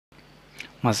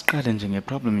Masiqale nje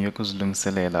ngeproblem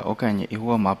yokuzilungiselela okanye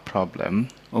i-warm-up problem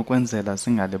ukwenzela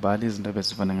singalibali izinto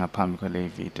ebezifunda ngaphambi kwale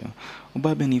video.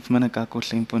 Uba beniyifumana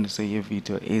kakuhle imfundiso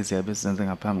yevideo ezi abesenze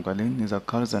ngaphambi kwale, niza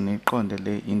kukhawuleza niyiqonde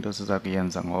le into siza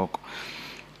kuyenza ngoko.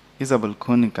 Izawube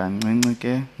lukhuni kancinci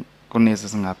ke kunezi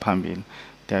zingaphambili.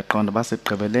 Ndiyaqonda uba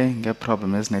sigqibele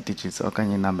ngeeproblem ezine-digits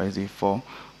okanye iinamba eziyi-4.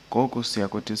 Ngoku siya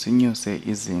kuthi sinyuse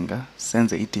izinga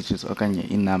senze ii-digits okanye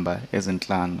iinamba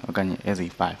ezintlanu okanye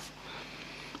eziyi-5.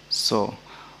 So,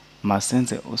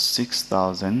 masenze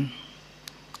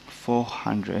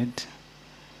u-6,400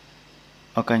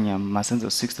 okanye masenze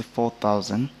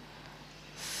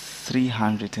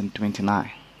u-64,329.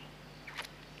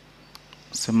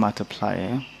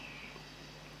 Simultiplye.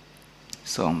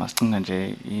 So, masicinga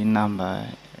nje inamba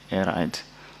right.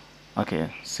 Okay,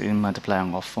 simultiplye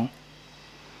ngo-4.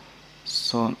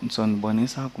 So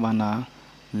ndibonisa ukubana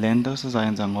le nto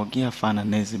sizayenza ngoku iyafana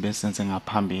nezi besenze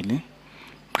ngaphambili.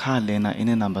 Qha lena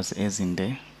ine-numbers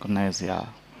ezinde kuneziya.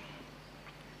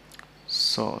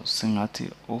 So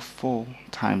singathi u-4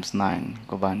 times 9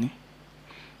 kubani?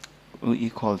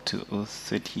 U-equal to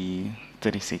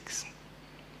u-36.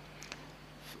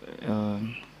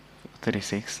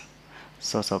 36.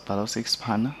 So sobhala u-6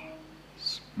 phana,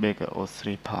 sibeke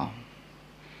u-3 pha.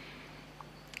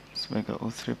 Sibeke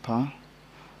u-3 pha.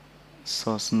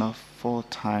 So sina 4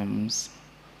 times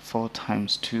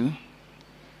 2.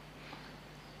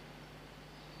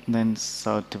 Then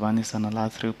sawudibanisa nala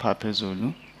 3 pha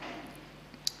phezulu.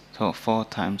 So 4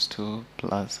 times 2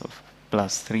 plus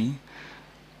 3.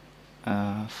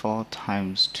 4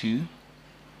 times 2.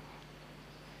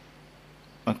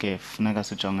 Okay, funeka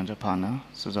sijonge nje phana.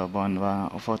 Sizawubona uba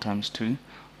 4 times 2.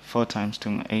 4 times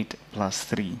 2 8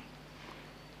 plus 3.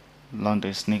 Loo nto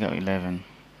isinika 11.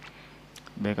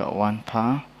 Beka 1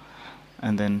 pha.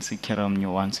 And then sikhera omnye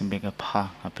 1 simbeka pha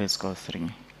ngaphezu ko-3.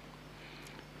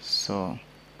 So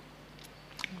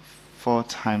 4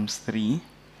 times 3.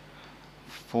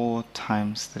 4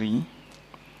 times 3.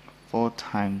 4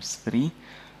 times 3.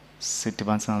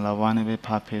 Sidibanisa nala 1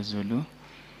 ebepha phezulu.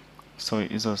 So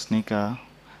izosinika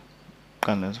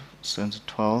qala senze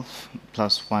 12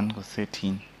 plus 1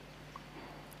 ku-13.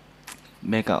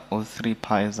 Beka u-3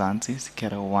 pha ezantsi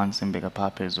sikhera 1 simbeka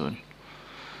pha phezulu.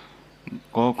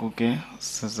 Ngoku ke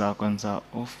siza kwenza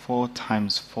u-4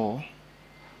 times 4.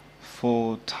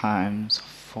 4 times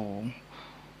 4.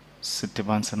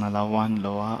 Sidibanisa nala 1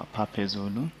 lowa pha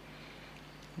phezulu.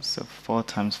 So 4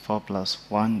 times 4 plus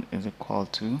 1 is equal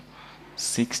to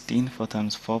 16. 4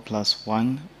 times 4 plus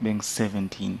 1 being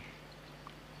 17.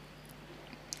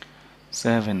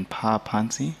 7 pha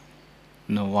phantsi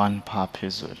no 1 pha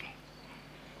phezulu.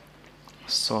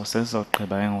 So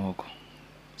sesizawugqiba ke ngoku.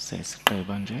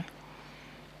 Sesigqiba nje.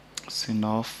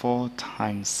 Sino 4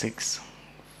 times 6.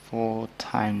 4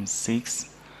 times 6.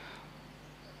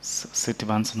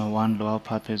 Sidibanisa no 1 lowa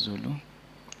pha phezulu.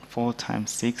 4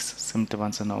 times 6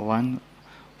 simdibanisa no 1.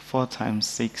 4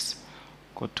 times 6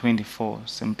 ku-24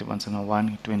 simdibanisa no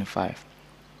 1 25.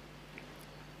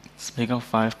 Sibeka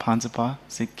u-5 phantsi pha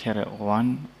sikhere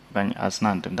 1 okanye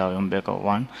asinanto indawo yombeka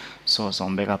 1, so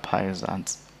sombeka pha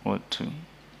ezantsi u-2.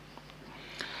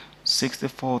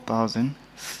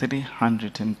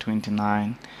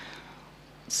 64,329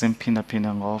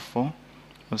 simphindaphinda ngo-4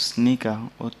 usinika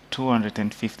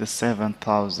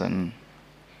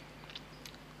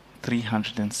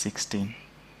u-257,316.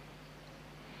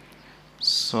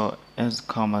 So ezi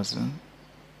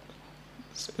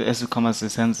commas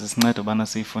zisenza sinceda ubana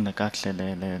siyifunde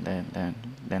kakuhle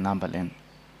le number lena.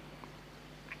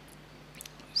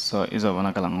 So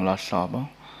izobonakala ngolwa hlobo.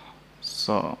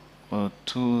 So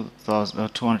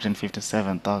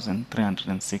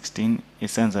 257,316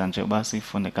 isenza nje uba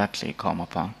siyifunde kakuhle ikhoma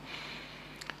pha.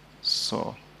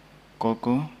 So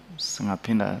ngoku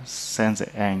singaphinda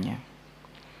senze enye.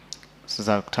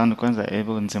 Siza kuthanda ukwenza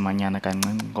ebunzimanyana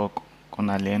kancinci ngoku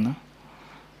kunalena.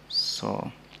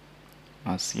 So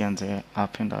masiyenze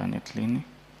apha endaweni eklini.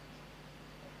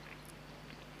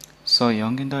 So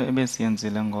yonke into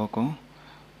ebesiyenzile ngoku,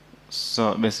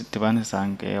 so besidibanisa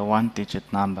nge-1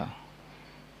 digit number.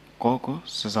 Ngoku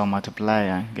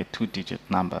sizawumultiplya nge-2 digit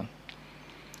number.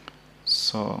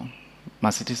 So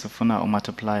masithi sifuna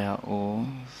umultiplya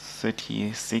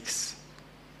u-36.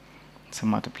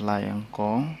 Simultiplye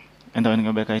ngo endaweni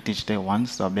yobeka i-digit eyi-1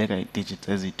 sizawubeka i-digit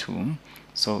ezi-2.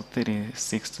 So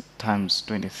 36 times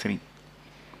 23.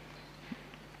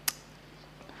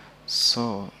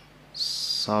 So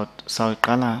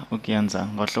sawuqala ukuyenza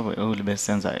ngohlobo olu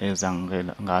besenza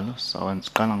ngalo.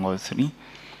 Sawuqala ngo-3.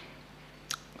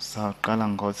 Sawuqala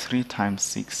ngo-3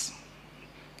 times 6.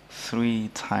 3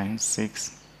 times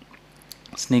 6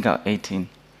 sinika 18.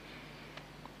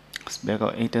 sibeka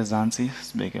u-8 ezansi,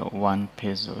 sibeke u-1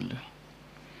 phezulu.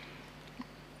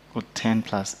 Ku-10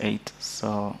 plus 8,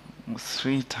 so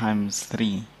 3 times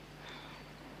 3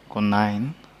 ku-9.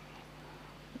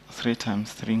 3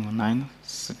 times 3 ngu-9,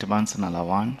 sidibanisa nala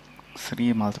 1.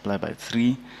 3 multiplied by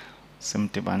 3,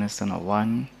 simdibanisa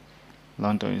no-1.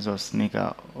 Loo nto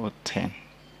izosinika u-10.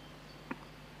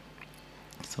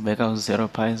 Sobeka u-0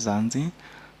 phaa ezantsi,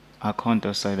 akho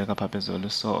nto soyibeka phaa phezulu,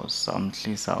 so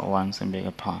samhlisa u-1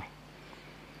 simbeke phaa.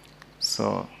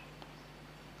 So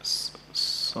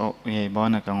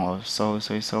uyayibona ke ngoku, so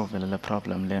soyisolvele le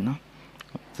problem lena.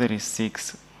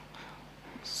 36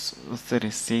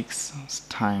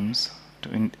 times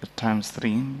 3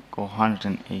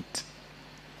 ku-108.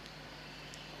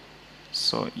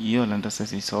 So yiyo le nto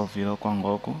sesiyisolvile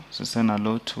kwangoku,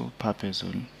 sisenalo 2 phaa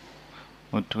phezulu,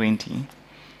 u-20.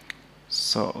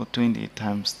 So u-20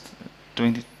 times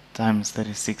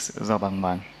 36 izawuba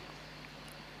ngubani?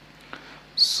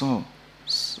 So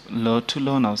lo 2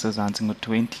 lona usezantsi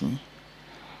ngu-20,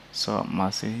 so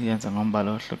masiyenze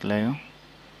ngombala ohlukileyo.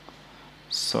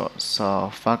 So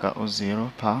faka u-0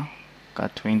 phaa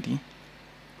ka-20.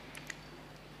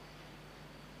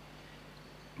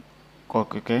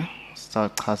 Koko ke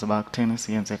sizawuchaza uba kutheni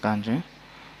siyenze kanje.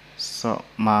 So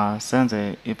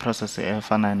masenze iprocess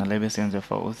efanayo nale besiyenze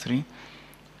for u-3.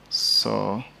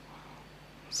 So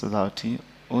sizawuthi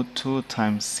u-2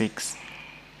 times 6.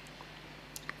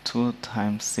 2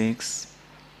 times 6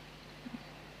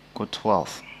 ku-12.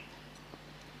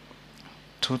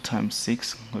 2 times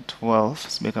 6 ku-12,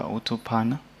 sibeka u-2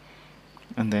 phana,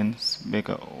 and then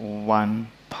sibeka u-1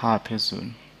 phaa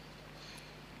phezulu.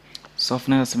 So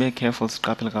funeka sibe careful,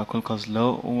 siqaphele kakhulu, because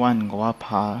lo u-1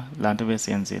 ngowaphaa laa nto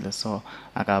besiyenzile, so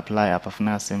aka-apply apha,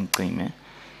 funeka simcime,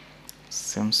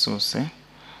 simsuse.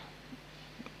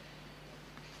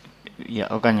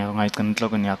 Yeah, okanye ungayigcina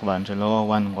entlokweni yakho uba nje lo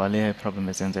 1 ngwale problem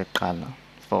esiyenze kuqala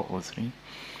for u-3.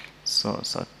 So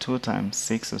 2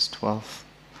 times 6 is 12.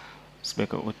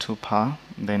 Sibeke u-2 phaa,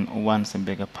 then u-1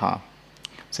 simbeke phaa.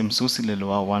 Simsusile lo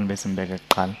wa-1 besimbeke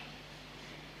kuqala.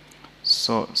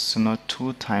 So sino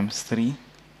 2 times 3.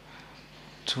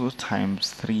 2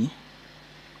 times 3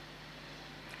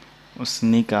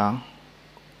 usinika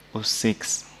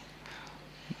u-6.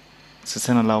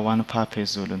 Sisenala 1 phaa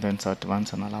phezulu, then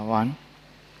sawudibanisa nala 1.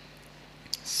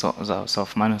 So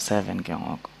uzawufumana u-7 ke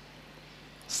ngoku.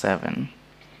 7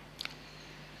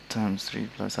 times 3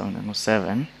 plus 7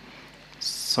 ngu-7.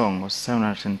 So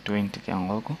ngu-720 ke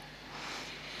ngoku.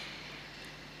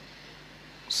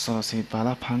 So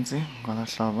siyibhala phantsi ngolaa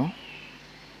hlobo.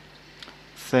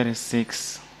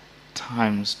 36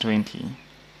 times 20.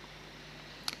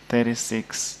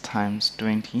 36 times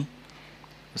 20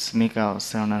 usinika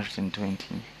u-720.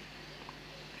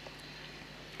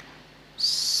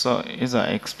 So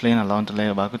iza-explaina loo nto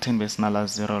leyo uba kutheni besinala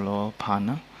 0 lo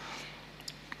phana.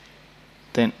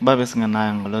 Then uba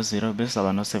besingenayo ngolo 0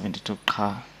 besizawuba no-72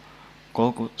 qha.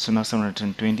 Ngoku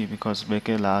sino-720 because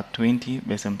beke laa 20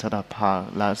 besemthatha phaa,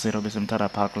 laa 0 besemthatha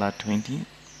phaa kulaa 20,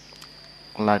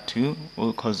 kulaa 2,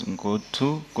 because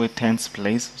ngo-2 kwi-tens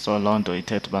place, so loo nto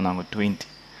ithetha uba nangu-20.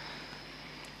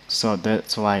 So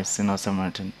that's why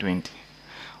sino-720.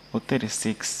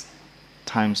 U-36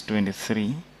 times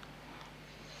 23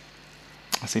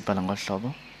 siyibhala ngolu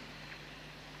hlobo.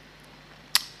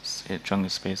 Sijonge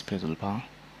ispace phezulu phaa.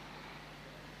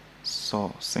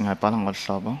 So singayibhala ngolu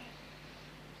hlobo.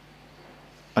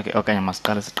 Okay, okanye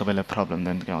masiqale sigqibele problem,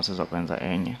 then ke sizokwenza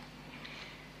enye.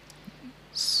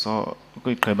 So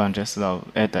ukuyigqiba nje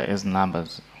sizawuadda ezi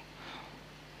numbers.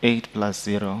 8 plus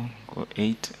 0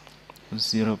 ngu-8,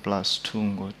 0 plus 2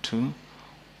 ngu-2,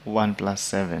 1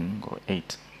 plus 7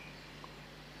 ngu-8.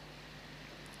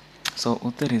 So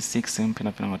u-36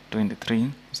 simphinda-phinda ngo-23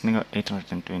 usinika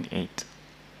 828.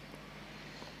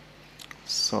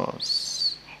 So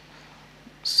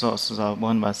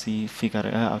sizawubona uba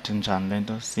siyifigure out njani le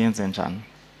nto, siyenze njani.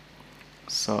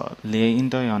 So le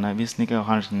into yona ibisinike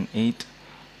 108,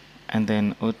 and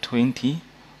then u-20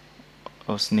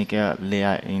 usinike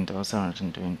leya into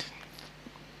 720.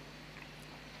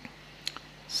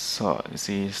 So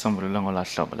siyisombulule ngolaa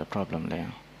hlobo le problem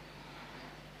leyo.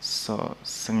 So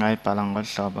singayibhala ngolu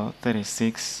hlobo,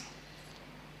 36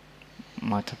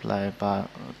 multiply by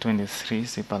 23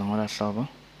 siyibhala ngolaa hlobo.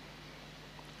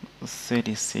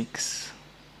 36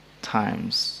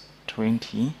 times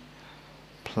 20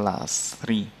 plus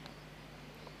 3.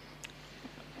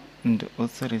 And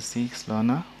u-36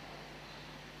 lona,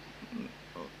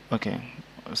 okay,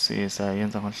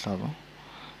 siyenza ngolu hlobo.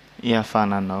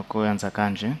 Iyafana nokuyenza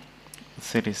kanje.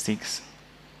 36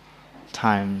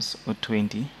 times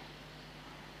u-20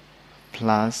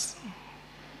 plus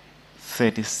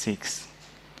 36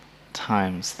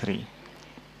 times 3.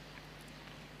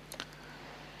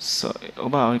 So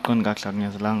uba uyiqonda kakuhle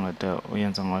akunyanzelanga ude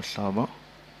uyenze ngohlobo.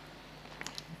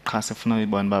 Qha sifuna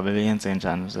uyibona uba bebeyenze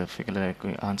njani uze ufikelele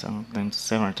kwi-answer. Then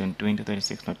 720,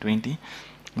 36 no-20.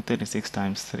 36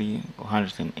 times 3,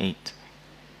 108.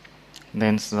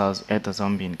 Then sizawuzi-adda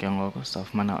zombini ke ngoku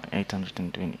sizawufumana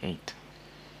 828.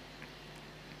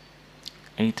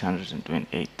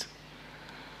 828.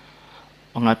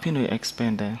 Ungaphinde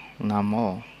uyi-expande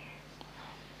namore.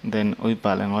 Then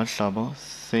uyibhale ngohlobo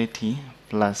 30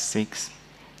 plus 6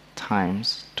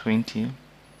 times 20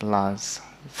 plus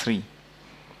 3.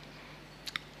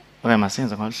 Okay,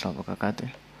 masiyenze ngohlobo kakade.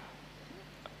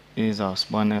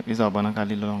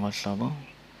 Izawubonakala ilula ngohlobo.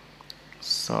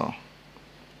 So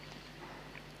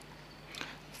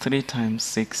 3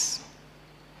 times 6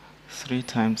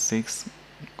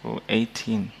 go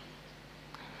 18.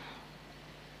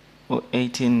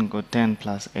 18 go 10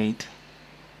 plus 8.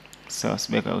 So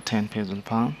sibeka u10 phezulu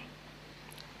pha.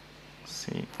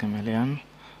 Siqimeleyan.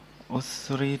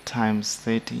 3 times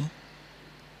 30.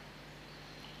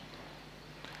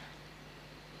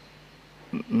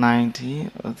 90.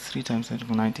 3 times 30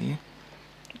 go 90.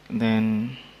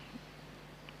 Then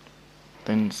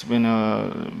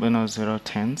no 0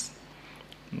 tens,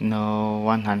 no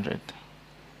 100.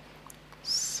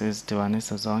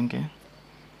 Sizidibanisa zonke.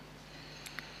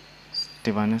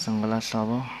 Dibanisa ngola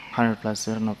hlobo 100 plus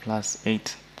 0 no plus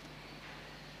 8.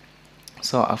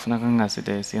 So afuneka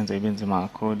ngingaside siyenze ibe nzima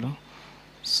kakhulu.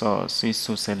 So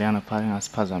siyisuse leyana phaa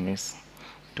ingasiphazamisi.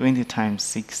 20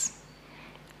 times 6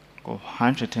 go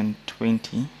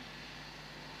 120.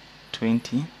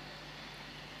 20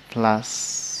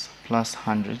 plus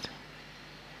 100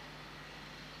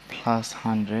 plus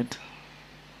 100.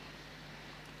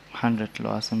 100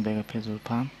 lo asimbeke phezulu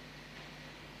phaa.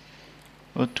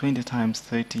 20 times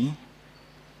 30.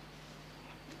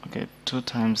 Okay, 2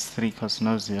 times 3 because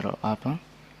no 0 upper.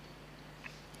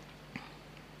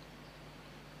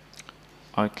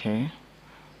 Okay.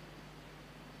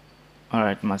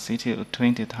 Alright, masithi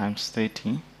 20 times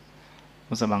 30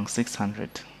 uzaba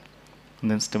 600.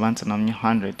 And then sidibanisa nomnye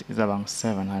 100 izaba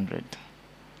 700.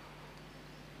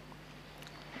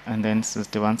 And then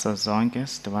sizidibanisa zonke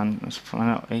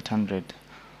sifumana 800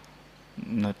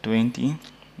 no 20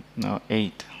 no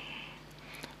 8.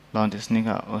 Loo nto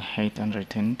isinika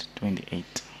 828.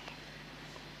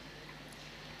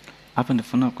 Apha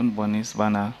ndifuna ukundibonisa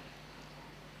ubana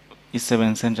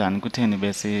isebenzise njani kutheni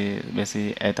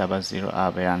besi-add aba-0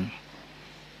 aba yana.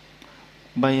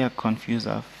 Uba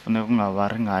iyakuconfusa funeka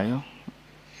ungawari ngayo,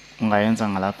 ungayenza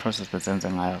ngala process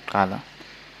besenze ngayo kuqala.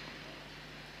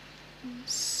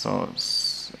 So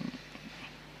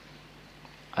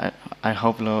I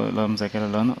hope lo mzekelo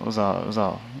lona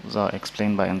uza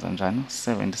explain ba yenza njani.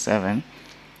 77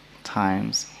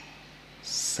 times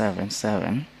 7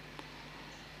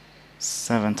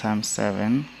 times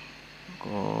 7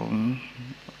 go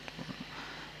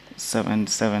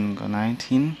 7 go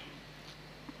 19.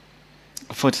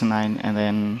 49 and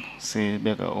then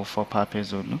sibeka u4 phaa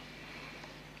phezulu.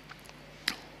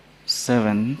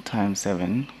 7 times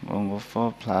 7 go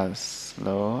 4 plus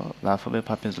lo lapho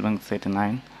bephaa phezulu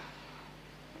bengu-39.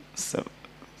 7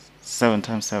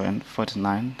 times 7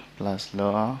 49 plus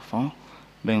lo 4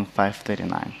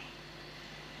 bengu-539.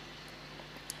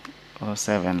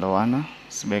 7 lo wana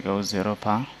sibeke u0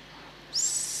 phaa.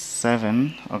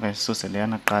 7 okay sisuse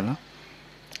leyana kuqala.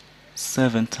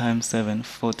 7 times 7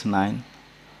 49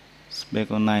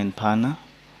 sibeke u9 phana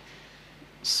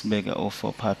sibeke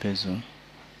u4 phaa phezulu.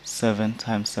 7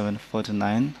 times 7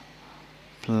 49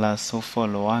 plus u4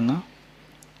 lo wana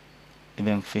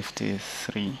ibe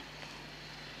ngu-53.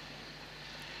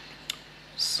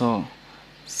 So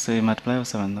multiply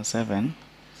u7 no7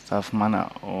 safumana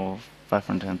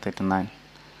u539.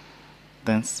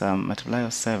 Then multiply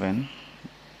u7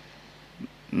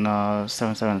 no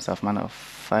 7 safumana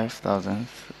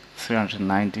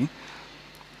 5390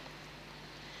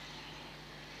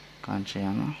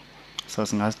 kanjena. So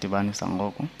singazidibanisa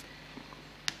ngoku.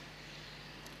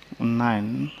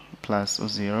 U9 plus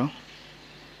u0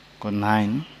 go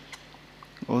 9.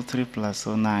 U3 plus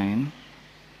u9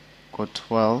 go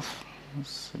 12.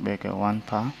 Sibeke 1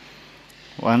 phaa.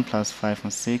 1 plus 5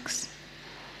 u6.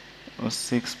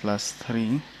 U6 plus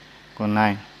 3 go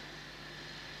 9.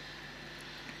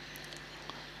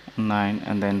 9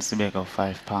 and then sibeka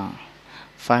u5 phaa.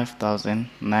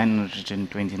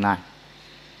 5929.